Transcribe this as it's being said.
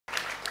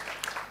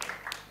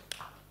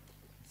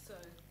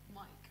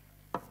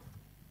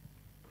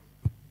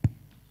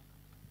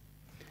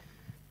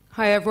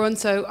Hi everyone,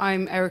 so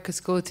I'm Erica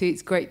Scourti.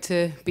 It's great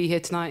to be here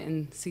tonight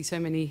and see so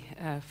many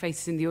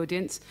faces in the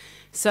audience.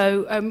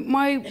 So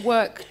my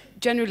work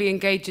generally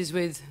engages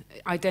with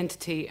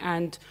identity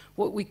and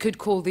what we could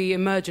call the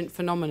emergent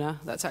phenomena,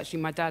 that's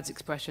actually my dad's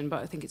expression,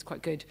 but I think it's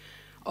quite good,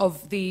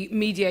 of the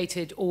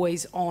mediated,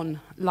 always-on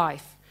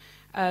life.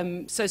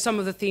 So some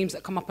of the themes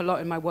that come up a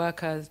lot in my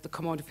work are the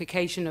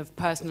commodification of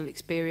personal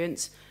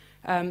experience,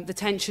 the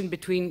tension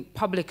between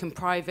public and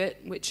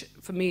private, which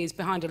for me is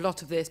behind a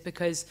lot of this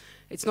because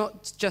it's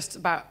not just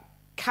about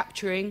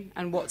capturing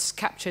and what's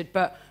captured,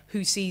 but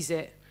who sees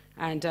it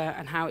and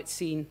how it's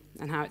seen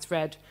and how it's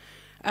read.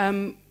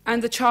 And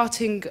the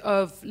charting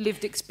of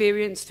lived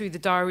experience through the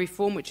diary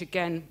form, which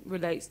again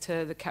relates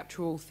to the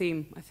capture-all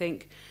theme, I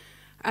think.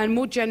 And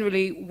more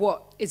generally,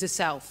 what is a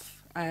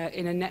self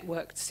in a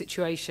networked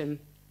situation,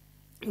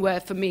 where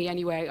for me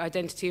anyway,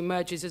 identity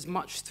emerges as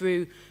much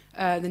through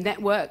the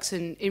networks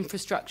and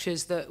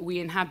infrastructures that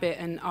we inhabit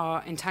and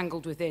are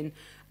entangled within,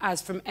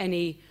 as from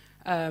any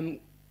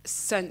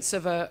sense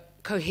of a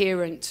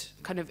coherent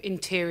kind of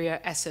interior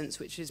essence,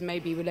 which is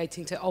maybe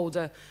relating to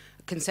older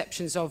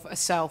conceptions of a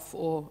self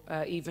or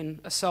even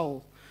a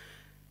soul.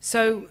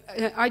 So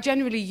I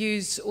generally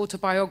use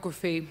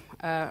autobiography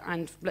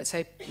and, let's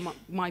say,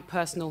 my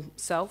personal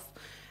self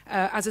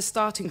as a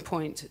starting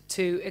point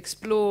to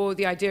explore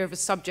the idea of a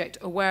subject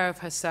aware of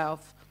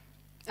herself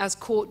as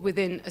caught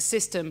within a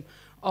system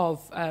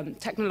of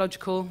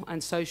technological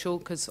and social,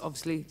 because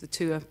obviously the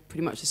two are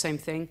pretty much the same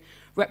thing,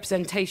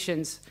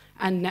 representations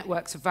and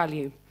networks of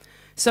value.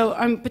 So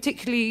I'm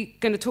particularly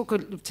going to talk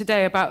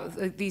today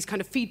about these kind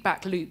of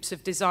feedback loops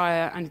of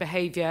desire and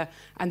behavior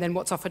and then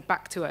what's offered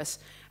back to us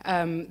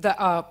that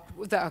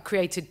are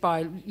created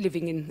by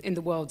living in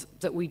the world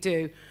that we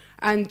do.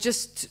 And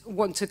just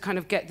want to kind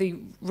of get the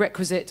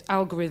requisite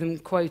algorithm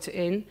quote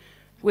in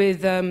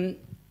with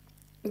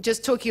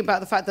just talking about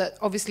the fact that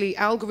obviously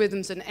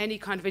algorithms and any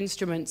kind of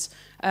instruments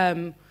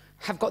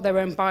have got their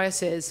own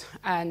biases,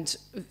 and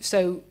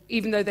so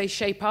even though they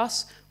shape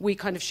us, we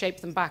kind of shape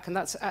them back, and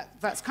that's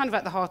kind of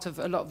at the heart of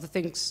a lot of the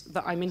things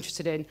that I'm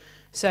interested in.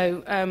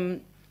 So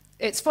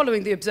it's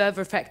following the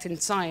observer effect in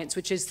science,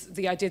 which is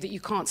the idea that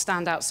you can't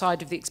stand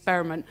outside of the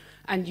experiment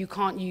and you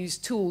can't use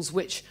tools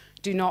which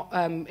do not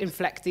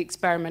inflect the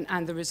experiment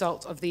and the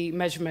result of the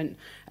measurement.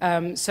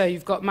 So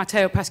you've got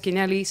Matteo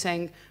Pasquinelli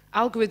saying,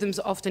 algorithms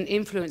often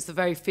influence the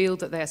very field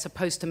that they are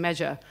supposed to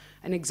measure,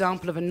 an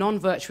example of a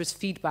non-virtuous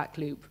feedback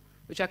loop,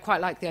 which I quite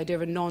like the idea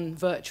of a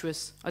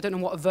non-virtuous, I don't know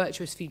what a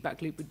virtuous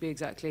feedback loop would be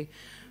exactly,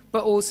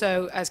 but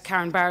also, as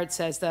Karen Barrett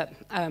says, that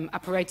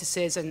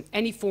apparatuses and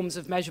any forms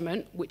of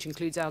measurement, which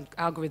includes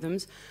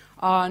algorithms,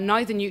 are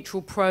neither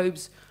neutral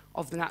probes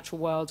of the natural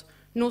world,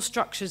 nor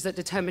structures that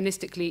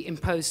deterministically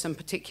impose some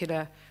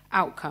particular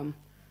outcome.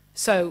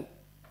 So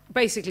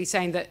basically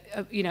saying that,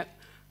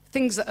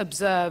 things that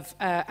observe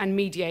and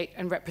mediate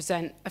and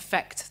represent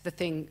affect the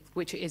thing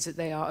which it is that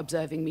they are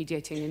observing,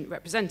 mediating, and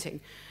representing.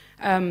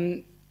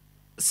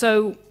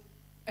 So,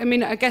 I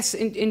mean, I guess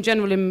in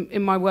general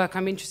in my work,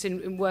 I'm interested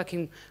in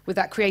working with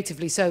that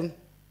creatively. So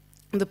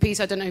the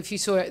piece, I don't know if you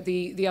saw it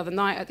the other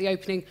night at the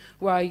opening,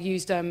 where I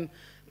used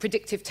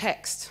predictive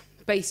text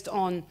based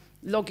on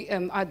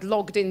I'd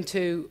logged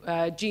into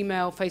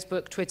Gmail,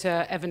 Facebook,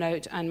 Twitter,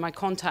 Evernote, and my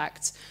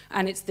contacts,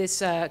 and it's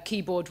this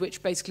keyboard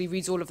which basically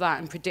reads all of that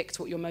and predicts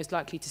what you're most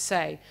likely to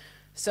say.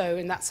 So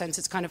in that sense,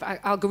 it's kind of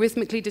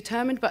algorithmically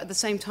determined, but at the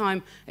same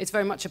time, it's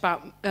very much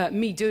about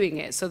me doing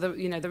it. So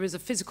there is a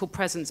physical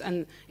presence,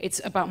 and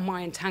it's about my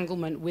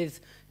entanglement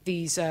with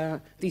these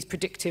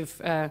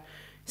predictive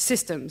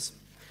systems.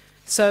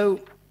 So.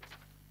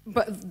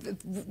 But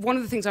one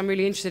of the things I'm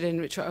really interested in,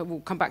 which I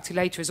will come back to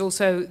later, is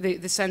also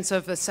the sense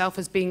of the self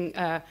as being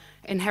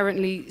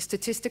inherently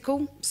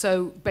statistical,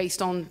 so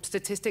based on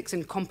statistics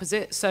and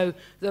composite. So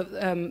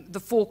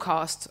the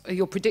forecast,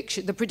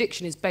 the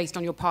prediction is based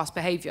on your past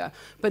behavior,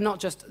 but not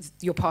just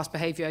your past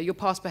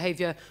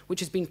behavior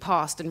which has been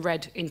passed and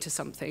read into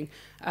something,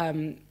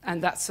 and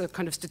that's a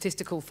kind of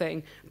statistical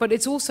thing. But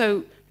it's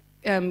also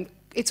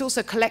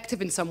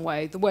collective in some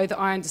way. The way that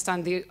I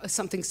understand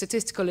something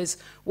statistical is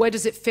where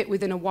does it fit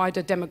within a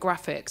wider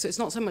demographic? So it's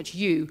not so much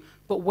you,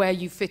 but where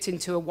you fit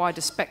into a wider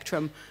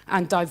spectrum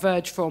and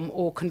diverge from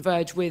or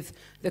converge with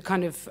the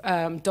kind of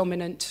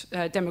dominant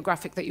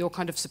demographic that you're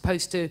kind of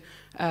supposed to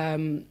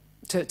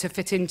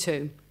fit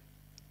into.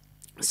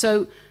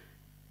 So,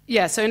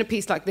 yeah, so in a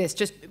piece like this,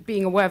 just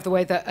being aware of the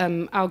way that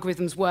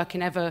algorithms work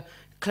in ever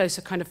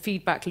closer kind of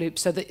feedback loop,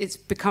 so that it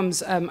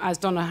becomes, as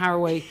Donna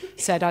Haraway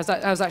said, I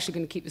was actually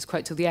going to keep this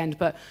quote till the end,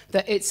 but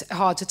that it's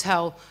hard to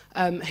tell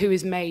who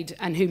is made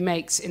and who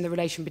makes in the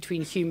relation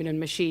between human and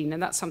machine,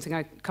 and that's something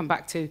I come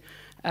back to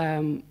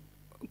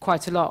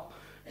quite a lot.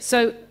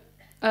 So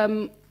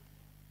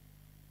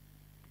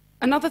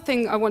another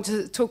thing I want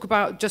to talk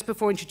about just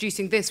before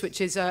introducing this, which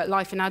is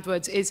life in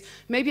AdWords, is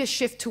maybe a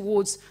shift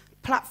towards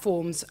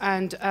platforms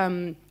and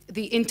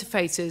the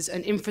interfaces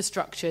and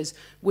infrastructures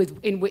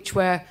in which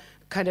we're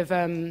kind of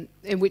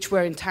in which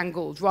we're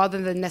entangled,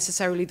 rather than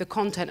necessarily the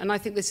content. And I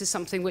think this is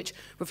something which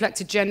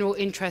reflects a general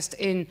interest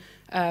in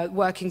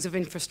workings of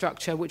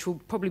infrastructure, which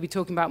we'll probably be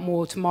talking about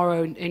more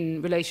tomorrow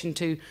in relation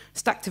to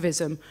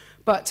stacktivism.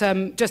 But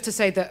just to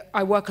say that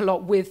I work a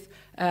lot with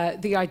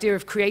the idea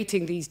of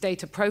creating these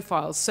data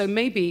profiles. So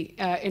maybe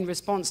in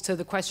response to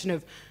the question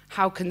of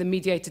how can the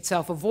mediated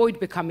self avoid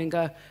becoming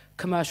a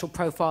commercial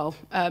profile,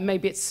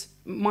 maybe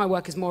my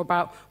work is more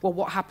about, well,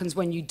 what happens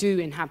when you do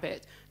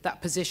inhabit that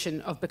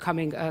position of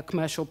becoming a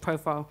commercial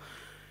profile.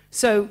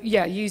 So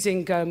yeah,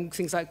 using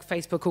things like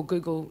Facebook or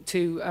Google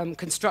to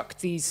construct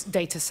these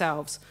data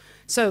selves.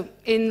 So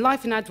in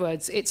Life in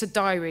AdWords, it's a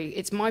diary.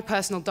 It's my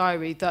personal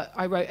diary that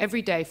I wrote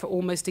every day for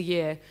almost a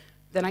year.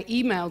 Then I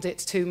emailed it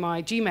to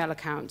my Gmail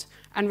account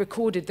and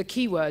recorded the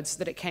keywords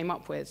that it came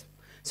up with.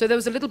 So there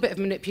was a little bit of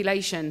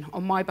manipulation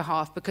on my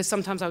behalf, because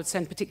sometimes I would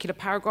send particular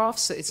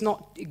paragraphs. So it's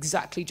not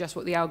exactly just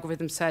what the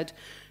algorithm said.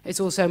 It's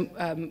also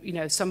you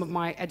know, some of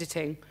my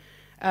editing.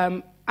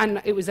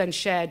 And it was then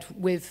shared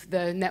with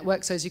the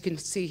network. So as you can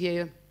see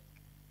here,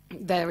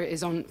 there it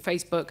is on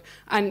Facebook.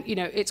 And you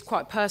know, it's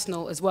quite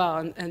personal as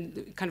well,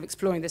 and kind of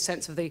exploring the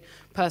sense of the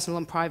personal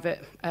and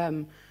private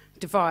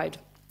divide.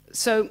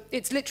 So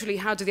it's literally,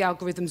 how do the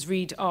algorithms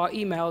read our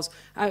emails?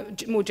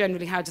 More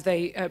generally, how do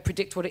they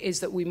predict what it is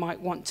that we might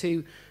want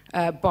to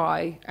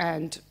buy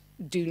and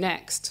do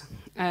next?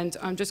 And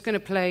I'm just going to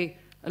play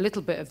a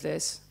little bit of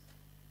this.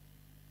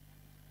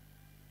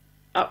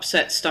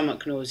 Upset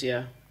stomach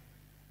nausea.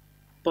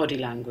 Body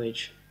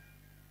language.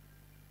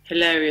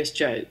 Hilarious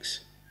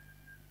jokes.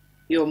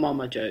 Your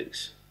mama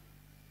jokes.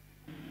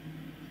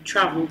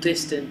 Travel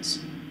distance.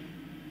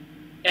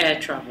 Air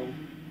travel.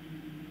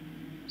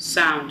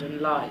 Sound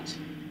and light.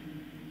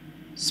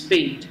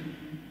 Speed.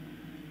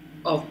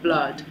 Of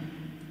blood.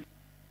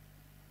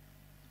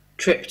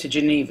 Trip to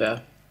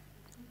Geneva.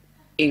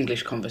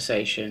 English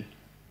conversation.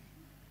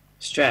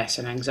 Stress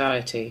and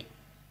anxiety.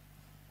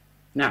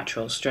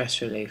 Natural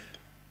stress relief.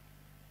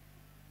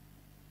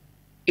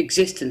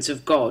 Existence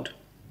of God.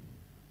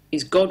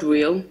 Is God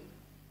real?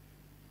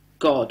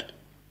 God.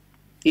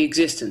 The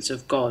existence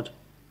of God.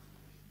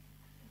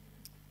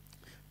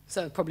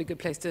 So probably a good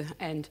place to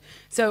end.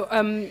 So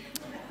I'm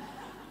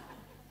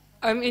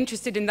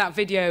interested in that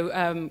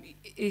video.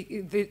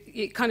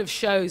 It kind of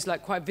shows,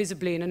 like, quite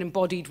visibly in an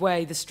embodied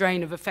way, the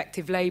strain of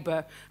effective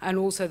labor, and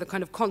also the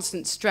kind of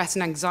constant stress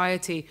and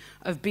anxiety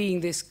of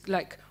being this,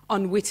 like,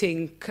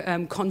 unwitting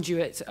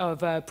conduit of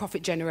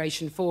profit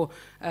generation for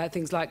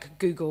things like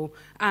Google,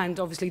 and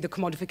obviously the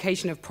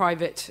commodification of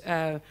private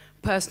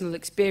personal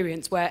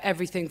experience, where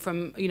everything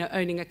from, you know,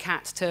 owning a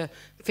cat to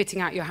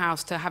fitting out your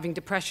house to having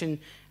depression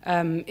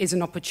is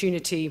an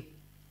opportunity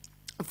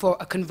for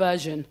a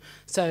conversion.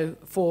 So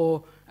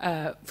for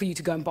you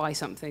to go and buy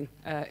something,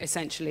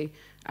 essentially,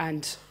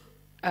 and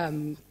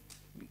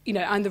you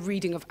know, and the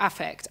reading of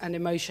affect and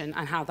emotion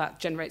and how that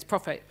generates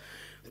profit.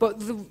 But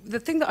the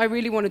thing that I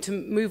really wanted to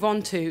move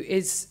on to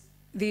is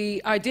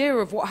the idea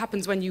of what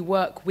happens when you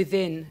work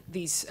within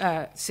these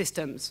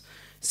systems.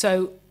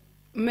 So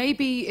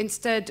maybe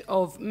instead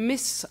of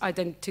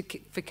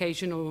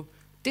misidentification or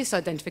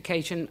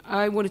disidentification,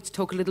 I wanted to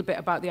talk a little bit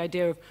about the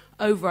idea of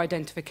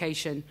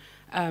over-identification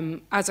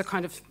as a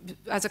kind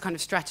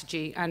of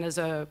strategy and as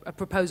a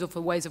proposal for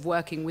ways of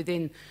working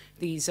within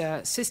these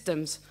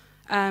systems.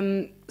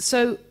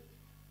 So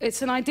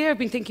it's an idea I've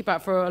been thinking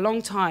about for a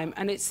long time,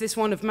 and it's this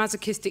one of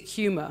masochistic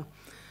humor.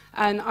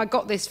 And I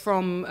got this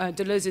from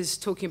Deleuze's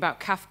talking about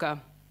Kafka,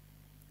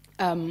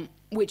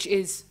 which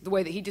is, the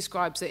way that he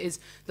describes it, is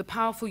the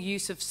powerful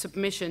use of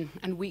submission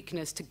and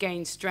weakness to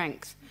gain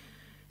strength.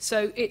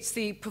 So it's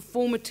the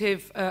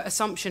performative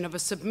assumption of a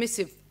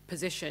submissive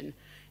position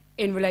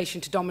in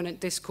relation to dominant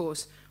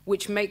discourse,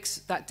 which makes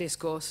that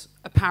discourse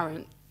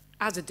apparent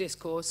as a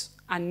discourse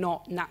and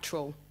not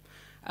natural.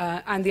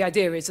 And the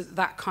idea is that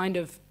that kind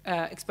of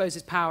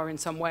exposes power in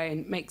some way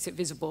and makes it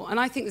visible. And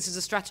I think this is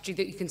a strategy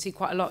that you can see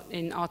quite a lot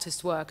in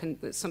artists' work, and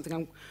it's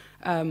something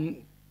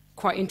I'm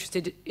quite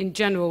interested in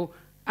general.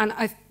 And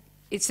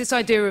it's this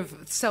idea of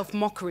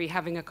self-mockery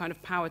having a kind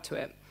of power to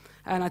it.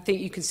 And I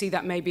think you can see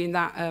that maybe in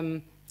that,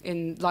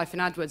 in Life in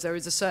AdWords, there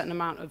is a certain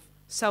amount of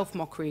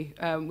self-mockery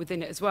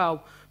within it as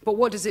well. But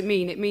what does it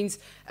mean? It means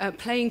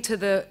playing to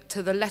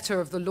the letter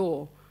of the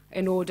law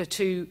in order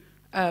to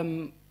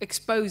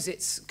expose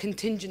its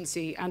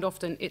contingency and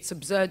often its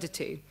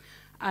absurdity.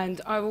 And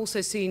I've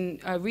also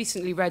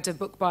recently read a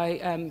book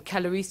by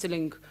Keller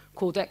Easterling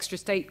called Extra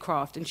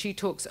Statecraft, and she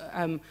talks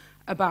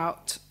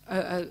about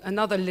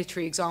another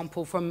literary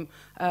example from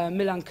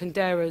Milan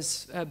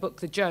Kundera's book,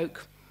 The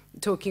Joke,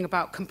 talking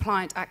about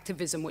compliant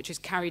activism, which is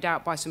carried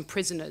out by some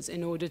prisoners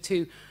in order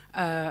to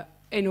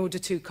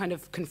kind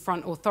of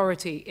confront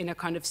authority in a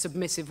kind of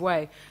submissive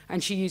way.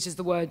 And she uses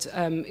the word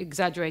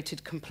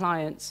exaggerated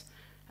compliance.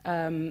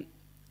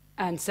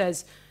 And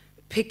says,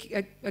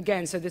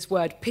 so this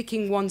word,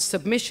 picking one's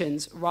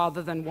submissions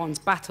rather than one's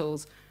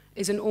battles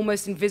is an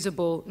almost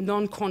invisible,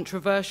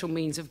 non-controversial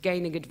means of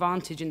gaining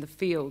advantage in the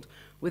field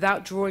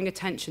without drawing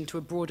attention to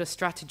a broader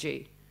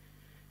strategy.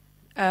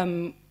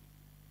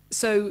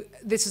 so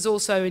this is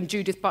also in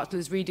Judith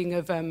Butler's reading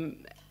of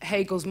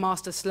Hegel's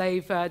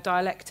master-slave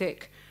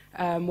dialectic,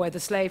 where the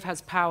slave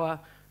has power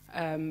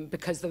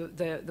because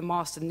the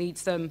master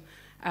needs them.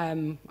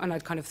 And I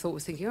kind of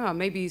was thinking, oh,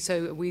 maybe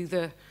so are we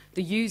the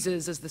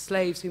users as the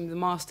slaves whom the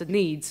master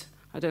needs.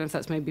 I don't know if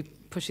that's maybe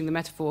pushing the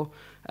metaphor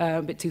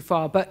a bit too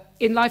far. But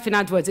in Life in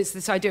AdWords, it's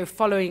this idea of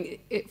following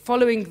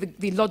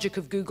the logic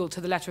of Google to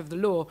the letter of the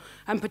law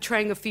and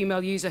portraying a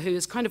female user who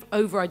is kind of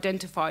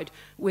over-identified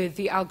with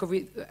the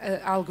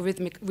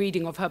algorithmic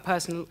reading of her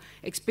personal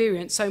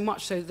experience, so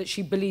much so that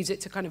she believes it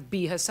to kind of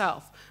be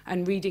herself.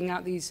 And reading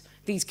out these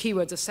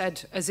keywords are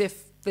said as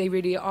if they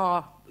really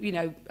are, you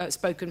know,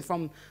 spoken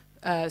from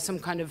some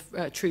kind of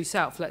true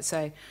self, let's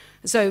say.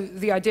 So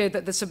the idea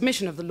that the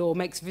submission of the law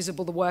makes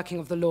visible the working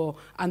of the law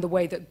and the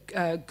way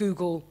that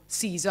Google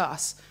sees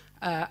us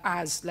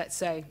as, let's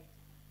say,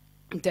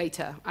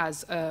 data,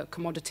 as a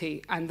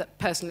commodity, and that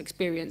personal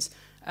experience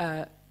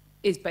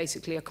is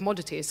basically a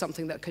commodity, is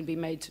something that can be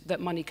made,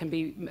 that money can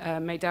be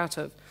made out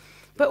of.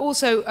 But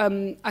also,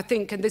 I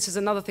think, and this is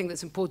another thing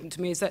that's important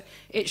to me, is that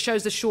it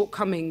shows the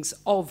shortcomings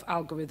of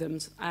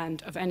algorithms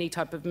and of any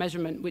type of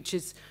measurement, which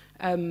is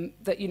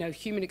that, you know,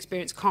 human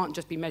experience can't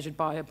just be measured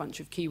by a bunch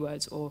of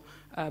keywords or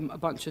a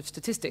bunch of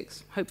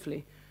statistics,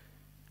 hopefully.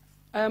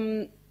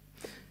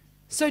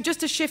 So just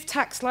to shift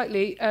tack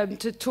slightly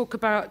to talk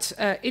about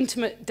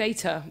intimate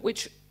data,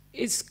 which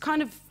is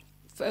kind of,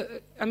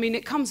 I mean,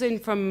 it comes in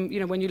from, you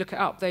know, when you look it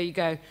up, there you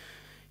go,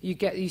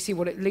 you see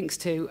what it links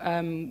to.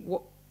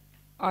 What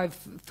I've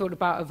thought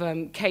about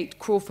of Kate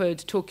Crawford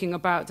talking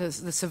about the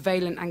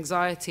surveillance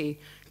anxiety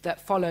that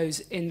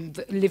follows in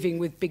living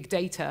with big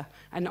data,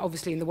 and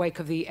obviously in the wake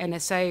of the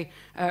NSA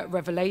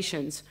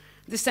revelations.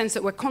 The sense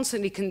that we're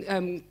constantly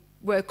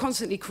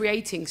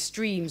creating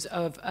streams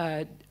of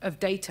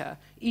data,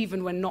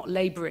 even when not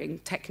laboring,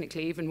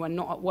 technically, even when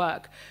not at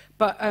work.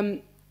 But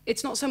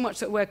it's not so much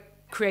that we're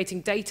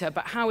creating data,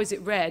 but how is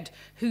it read,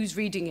 who's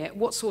reading it,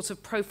 what sorts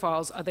of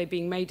profiles are they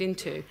being made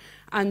into?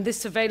 And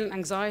this surveillance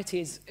anxiety,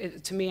 is,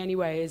 to me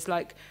anyway, is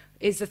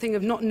the thing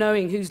of not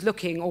knowing who's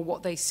looking or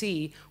what they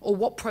see or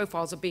what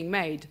profiles are being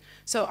made.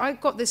 So I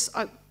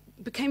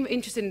became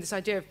interested in this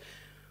idea of,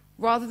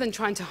 rather than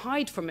trying to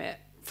hide from it,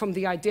 from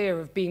the idea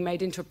of being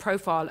made into a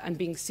profile and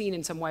being seen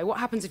in some way, what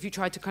happens if you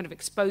try to kind of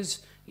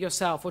expose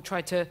yourself or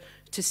try to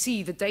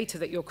see the data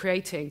that you're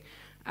creating?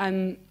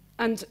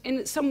 And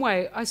in some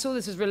way, I saw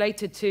this as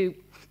related to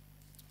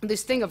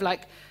this thing of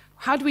like,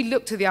 how do we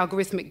look to the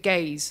algorithmic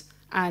gaze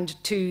and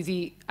to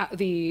the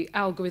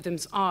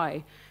algorithm's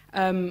eye?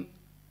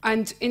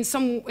 And in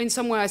some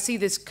way, I see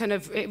this kind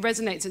of, it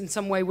resonates in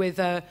some way with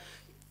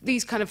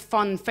these kind of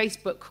fun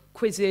Facebook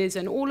quizzes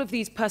and all of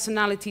these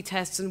personality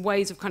tests and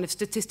ways of kind of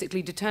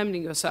statistically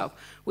determining yourself,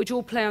 which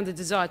all play on the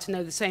desire to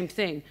know the same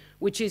thing,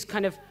 which is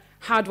kind of,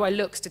 how do I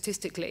look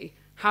statistically?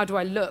 How do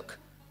I look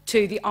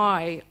to the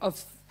eye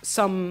of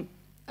some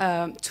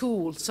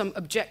tool, some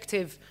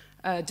objective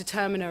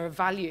determiner of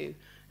value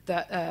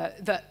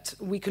that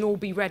we can all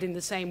be read in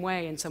the same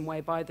way in some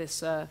way by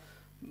this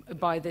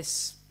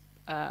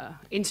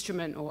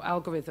instrument or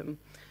algorithm,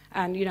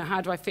 and, you know, how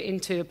do I fit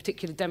into a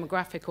particular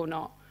demographic or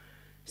not?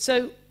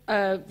 So,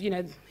 you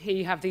know, here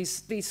you have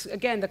these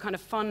again, the kind of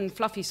fun,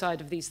 fluffy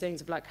side of these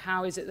things of like,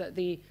 how is it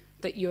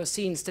that you're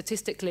seen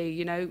statistically,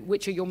 you know,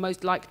 which are your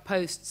most liked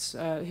posts,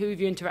 who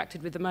have you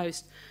interacted with the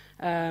most?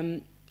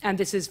 And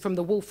this is from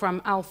the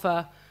Wolfram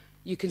Alpha.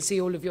 You can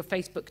see all of your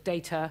Facebook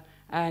data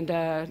and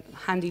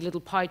handy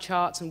little pie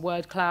charts and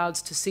word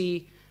clouds to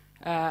see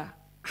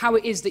how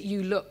it is that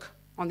you look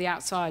on the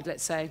outside,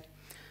 let's say.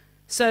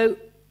 So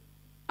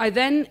I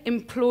then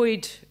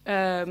employed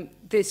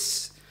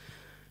this,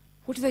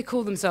 what do they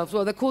call themselves?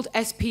 Well, they're called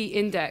SP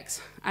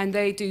Index, and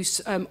they do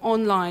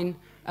online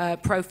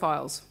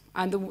profiles.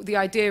 And the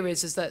idea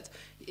is that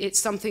it's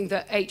something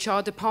that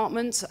HR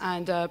departments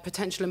and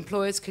potential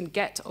employers can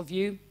get of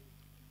you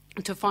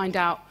to find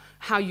out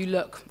how you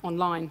look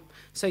online.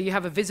 So you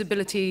have a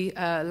visibility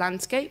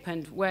landscape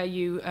and where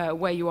you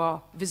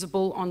are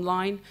visible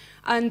online.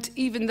 And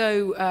even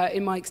though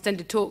in my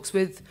extended talks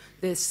with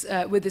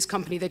this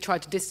company, they try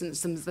to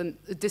distance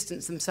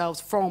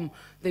themselves from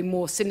the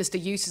more sinister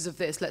uses of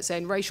this, let's say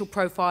in racial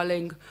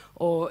profiling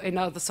or in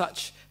other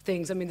such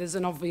things. I mean, there's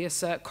an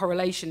obvious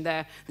correlation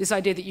there. This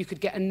idea that you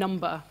could get a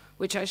number,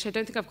 which actually I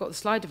don't think I've got the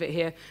slide of it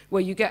here,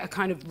 where you get a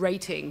kind of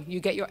rating,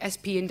 you get your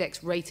SP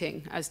index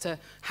rating as to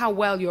how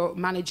well you're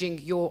managing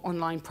your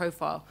online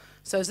profile.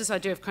 So it's this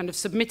idea of kind of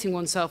submitting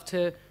oneself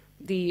to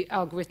the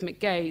algorithmic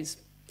gaze.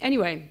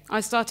 Anyway,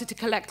 I started to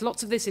collect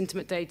lots of this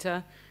intimate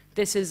data.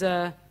 This is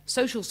a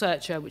social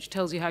searcher, which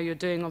tells you how you're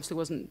doing. Obviously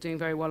wasn't doing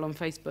very well on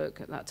Facebook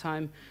at that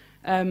time.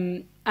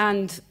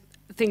 And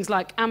things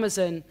like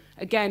Amazon,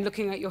 again,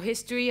 looking at your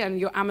history and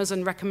your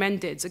Amazon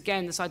recommendeds.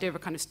 Again, this idea of a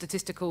kind of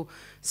statistical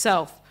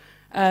self.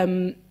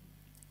 And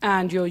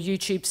your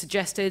YouTube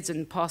suggesteds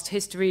and past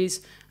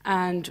histories.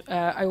 And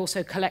I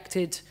also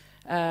collected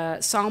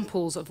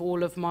samples of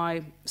all of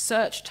my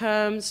search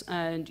terms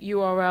and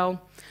URL.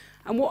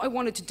 And what I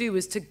wanted to do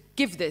was to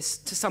give this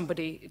to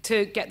somebody,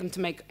 to get them to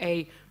make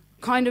a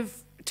kind of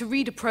to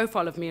read a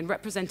profile of me and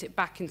represent it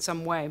back in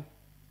some way.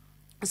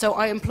 So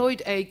I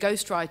employed a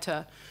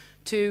ghostwriter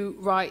to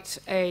write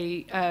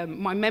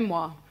my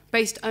memoir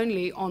based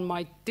only on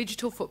my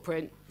digital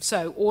footprint,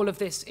 so all of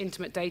this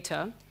intimate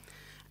data,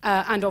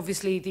 and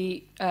obviously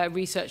the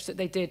research that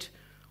they did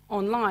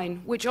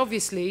online, which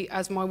obviously,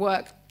 as my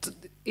work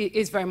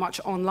is very much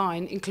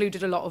online,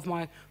 included a lot of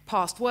my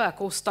past work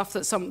or stuff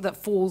that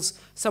falls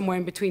somewhere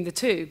in between the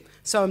two.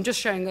 So I'm just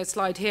showing a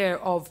slide here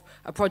of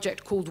a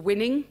project called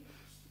Winning,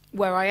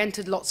 where I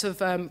entered lots of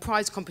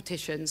prize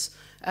competitions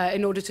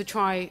in order to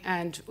try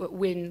and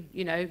win,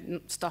 you know,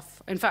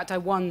 stuff. In fact, I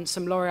won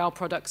some L'Oreal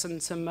products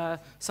and some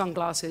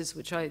sunglasses,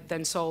 which I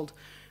then sold.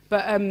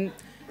 But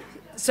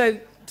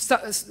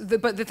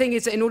but the thing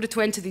is that in order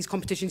to enter these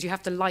competitions, you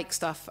have to like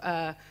stuff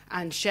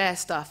and share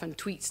stuff and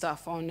tweet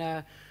stuff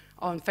on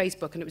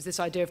Facebook. And it was this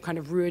idea of kind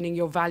of ruining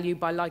your value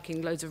by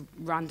liking loads of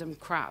random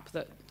crap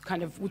that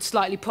kind of would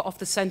slightly put off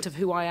the scent of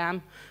who I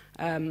am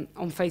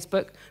on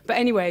Facebook. But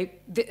anyway,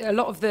 a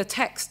lot of the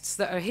texts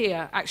that are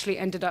here actually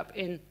ended up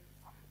in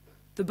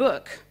the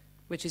book,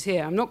 which is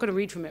here. I'm not going to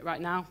read from it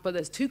right now, but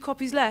there's 2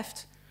 copies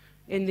left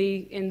in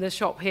the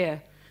shop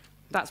here.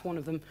 That's one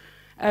of them.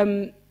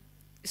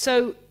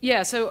 So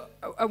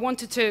I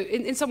wanted to,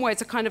 in some way,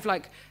 it's a kind of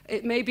like,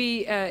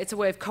 it's a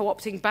way of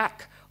co-opting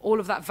back all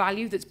of that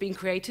value that's being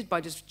created by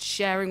just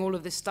sharing all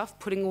of this stuff,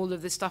 putting all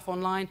of this stuff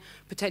online,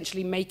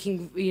 potentially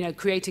making, you know,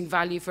 creating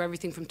value for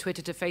everything from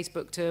Twitter to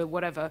Facebook to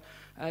whatever,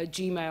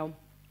 Gmail,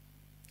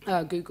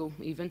 Google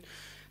even,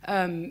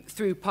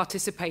 through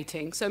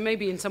participating. So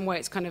maybe in some way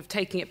it's kind of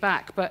taking it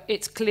back, but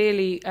it's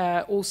clearly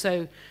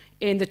also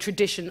in the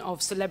tradition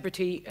of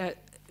celebrity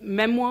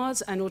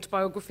memoirs and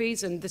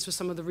autobiographies, and this was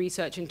some of the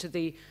research into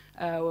the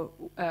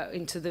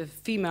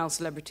female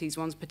celebrities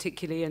ones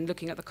particularly, and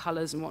looking at the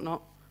colours and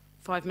whatnot.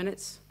 5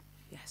 minutes?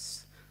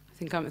 Yes, I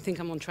think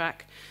I'm on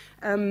track.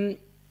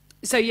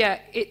 So yeah,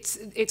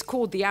 it's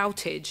called The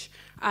Outage,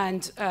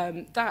 and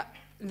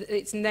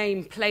its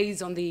name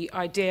plays on the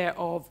idea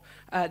of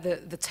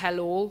the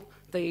tell-all,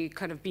 the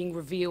kind of being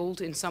revealed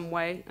in some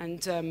way,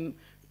 and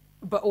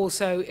but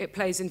also it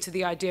plays into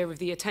the idea of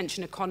the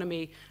attention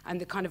economy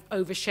and the kind of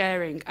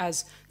oversharing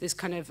as this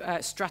kind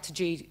of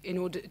strategy in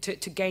order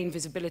to gain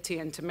visibility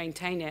and to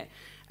maintain it.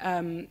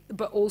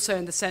 But also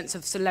in the sense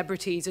of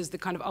celebrities as the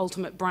kind of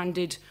ultimate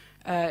branded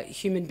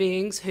human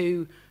beings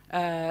who,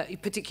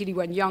 particularly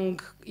when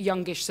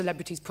youngish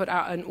celebrities put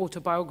out an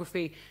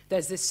autobiography,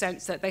 there's this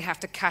sense that they have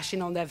to cash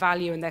in on their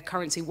value and their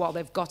currency while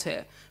they've got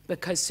it,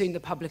 because soon the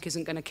public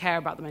isn't going to care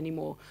about them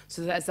anymore.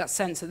 So there's that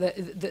sense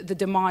that the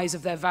demise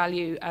of their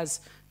value as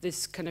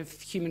this kind of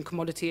human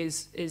commodity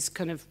is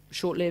kind of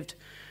short-lived.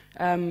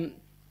 So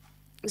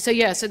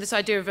this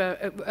idea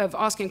of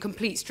asking a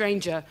complete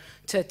stranger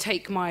to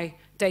take my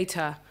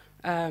data,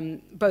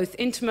 both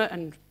intimate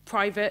and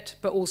private,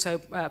 but also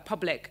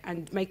public,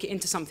 and make it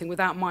into something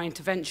without my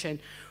intervention.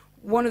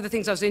 One of the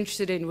things I was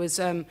interested in was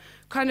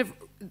kind of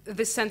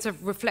this sense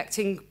of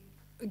reflecting,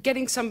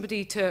 getting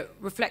somebody to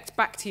reflect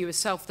back to you a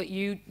self that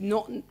you're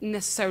not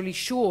necessarily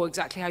sure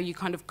exactly how you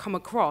kind of come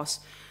across.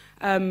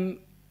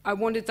 I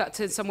wanted that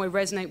to in some way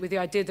resonate with the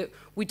idea that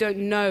we don't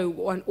know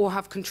or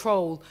have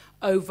control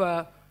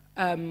over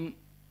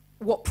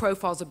what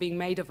profiles are being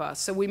made of us.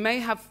 So we may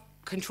have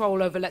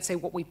control over, let's say,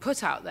 what we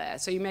put out there.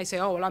 So you may say,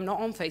 oh, well, I'm not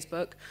on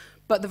Facebook.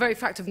 But the very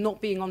fact of not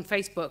being on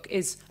Facebook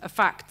is a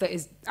fact that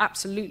is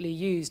absolutely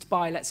used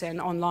by, let's say, an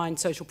online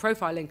social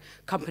profiling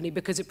company,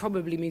 because it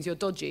probably means you're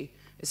dodgy,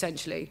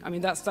 essentially. I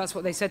mean, that's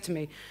what they said to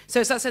me. So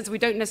it's that sense that we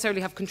don't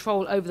necessarily have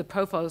control over the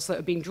profiles that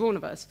are being drawn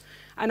of us.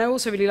 And I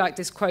also really like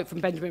this quote from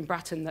Benjamin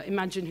Bratton, that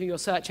imagine who your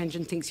search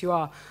engine thinks you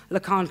are.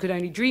 Lacan could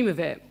only dream of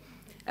it.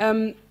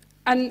 And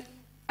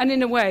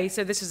in a way,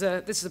 so this is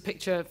a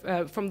picture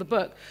from the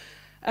book.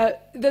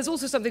 There's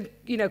also something,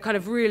 you know, kind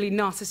of really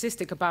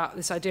narcissistic about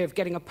this idea of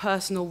getting a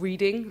personal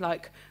reading,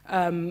 like,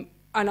 and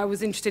I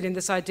was interested in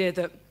this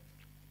idea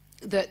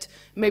that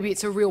maybe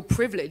it's a real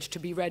privilege to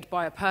be read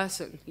by a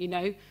person, you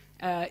know.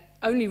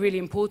 Only really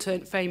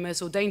important,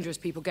 famous, or dangerous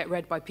people get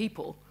read by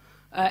people.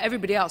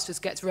 Everybody else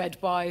just gets read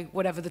by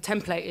whatever the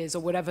template is,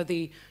 or whatever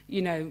the,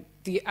 you know,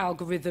 the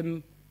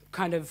algorithm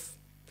kind of.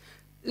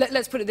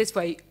 Let's put it this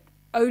way: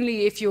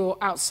 only if you're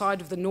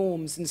outside of the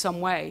norms in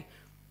some way.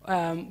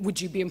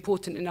 Would you be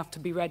important enough to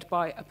be read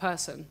by a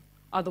person?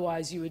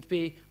 Otherwise, you would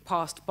be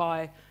passed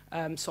by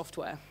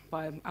software,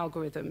 by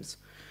algorithms.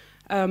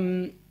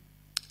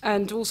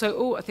 And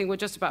also, I think we're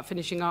just about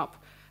finishing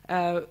up.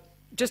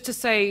 Just to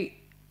say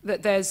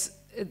that there's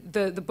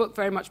the book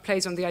very much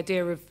plays on the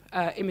idea of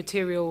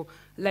immaterial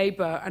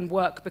labour and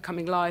work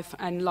becoming life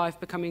and life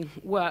becoming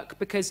work,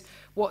 because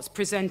what's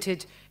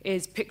presented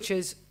is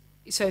pictures.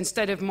 So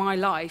instead of my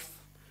life,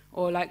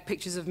 or like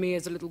pictures of me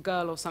as a little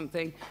girl or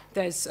something,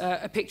 there's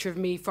a picture of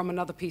me from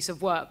another piece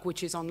of work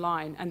which is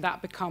online, and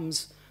that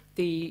becomes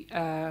the,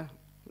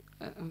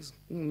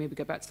 maybe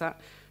go back to that.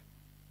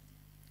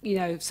 You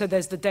know, so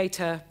there's the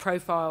data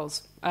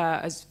profiles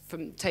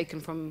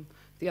taken from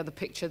the other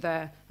picture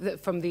there,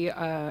 from the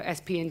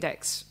SP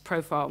index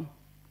profile.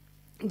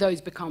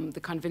 Those become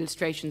the kind of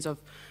illustrations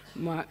of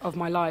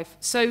my life.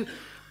 So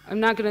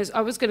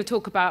I was going to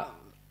talk about,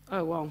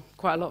 oh, well,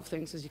 quite a lot of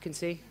things, as you can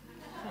see.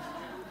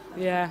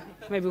 Yeah,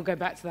 maybe we'll go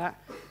back to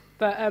that.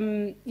 But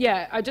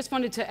yeah, I just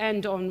wanted to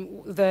end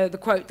on the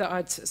quote that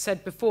I'd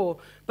said before,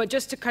 but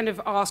just to kind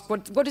of ask,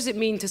 what does it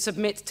mean to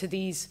submit to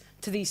these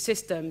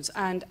systems,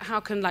 and how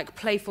can like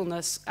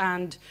playfulness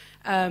and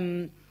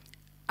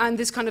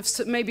this kind of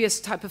maybe a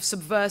type of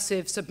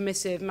subversive,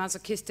 submissive,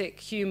 masochistic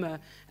humor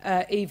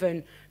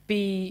even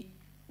be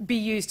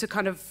used to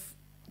kind of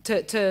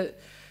to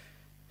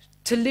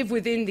live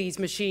within these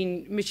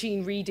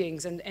machine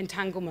readings and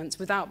entanglements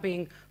without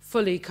being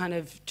fully kind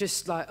of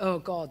just like, oh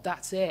God,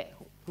 that's it.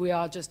 We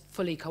are just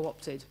fully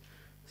co-opted.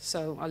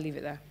 So I'll leave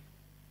it there.